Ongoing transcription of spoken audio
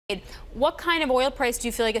What kind of oil price do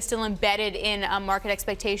you feel like is still embedded in market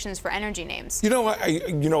expectations for energy names? You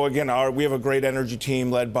know, again, we have a great energy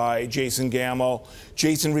team led by Jason Gamble.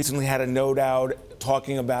 Jason recently had a note out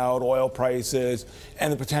talking about oil prices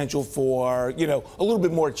and the potential for, a little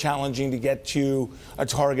bit more challenging to get to a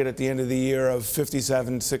target at the end of the year of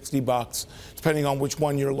 57, 60 bucks, depending on which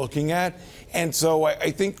one you're looking at. And so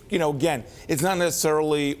I think, again, it's not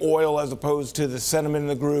necessarily oil as opposed to the sentiment in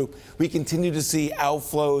the group. We continue to see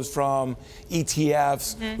outflows from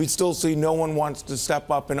ETFs. We still see no one wants to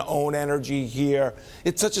step up and own energy here.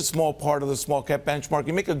 It's such a small part of the small cap benchmark.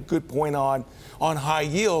 You make a good point on high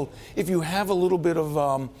yield. If you have a little bit of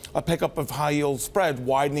a pickup of high yield spread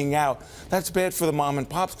widening out, that's bad for the mom and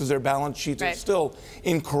pops because their balance sheets are still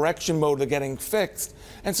in correction mode. They're getting fixed.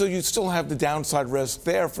 And so you still have the downside risk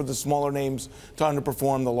there for the smaller names to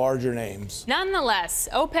underperform the larger names. Nonetheless,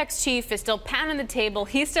 OPEC's chief is still pounding the table.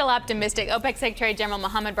 He's still optimistic. OPEC Secretary General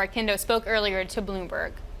Mohammed Barkindo spoke earlier to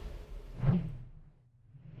Bloomberg.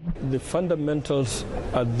 The fundamentals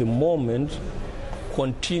at the moment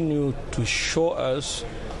continue to show us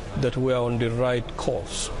that we are on the right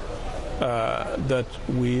course, that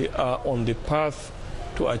we are on the path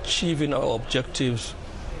to achieving our objectives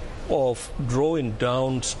of drawing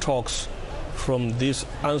down stocks from these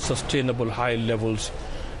unsustainable high levels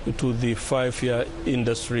to the 5-year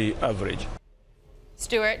industry average.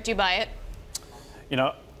 Stuart, do you buy it?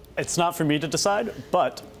 It's not for me to decide,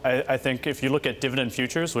 but I think if you look at dividend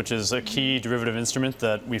futures, which is a key derivative instrument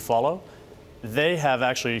that we follow, they have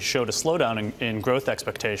actually showed a slowdown in growth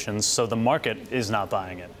expectations, so the market is not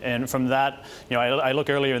buying it. And from that, I look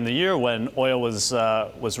earlier in the year when oil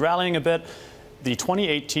was rallying a bit. The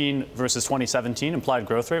 2018 versus 2017 implied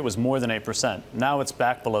growth rate was more than 8%. Now it's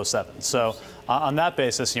back below 7%. So on that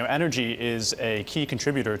basis, energy is a key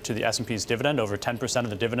contributor to the S&P's dividend. Over 10% of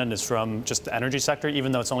the dividend is from just the energy sector,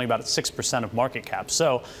 even though it's only about 6% of market cap.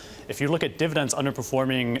 So if you look at dividends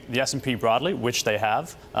underperforming the S&P broadly, which they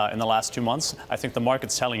have in the last 2 months, I think the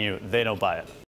market's telling you they don't buy it.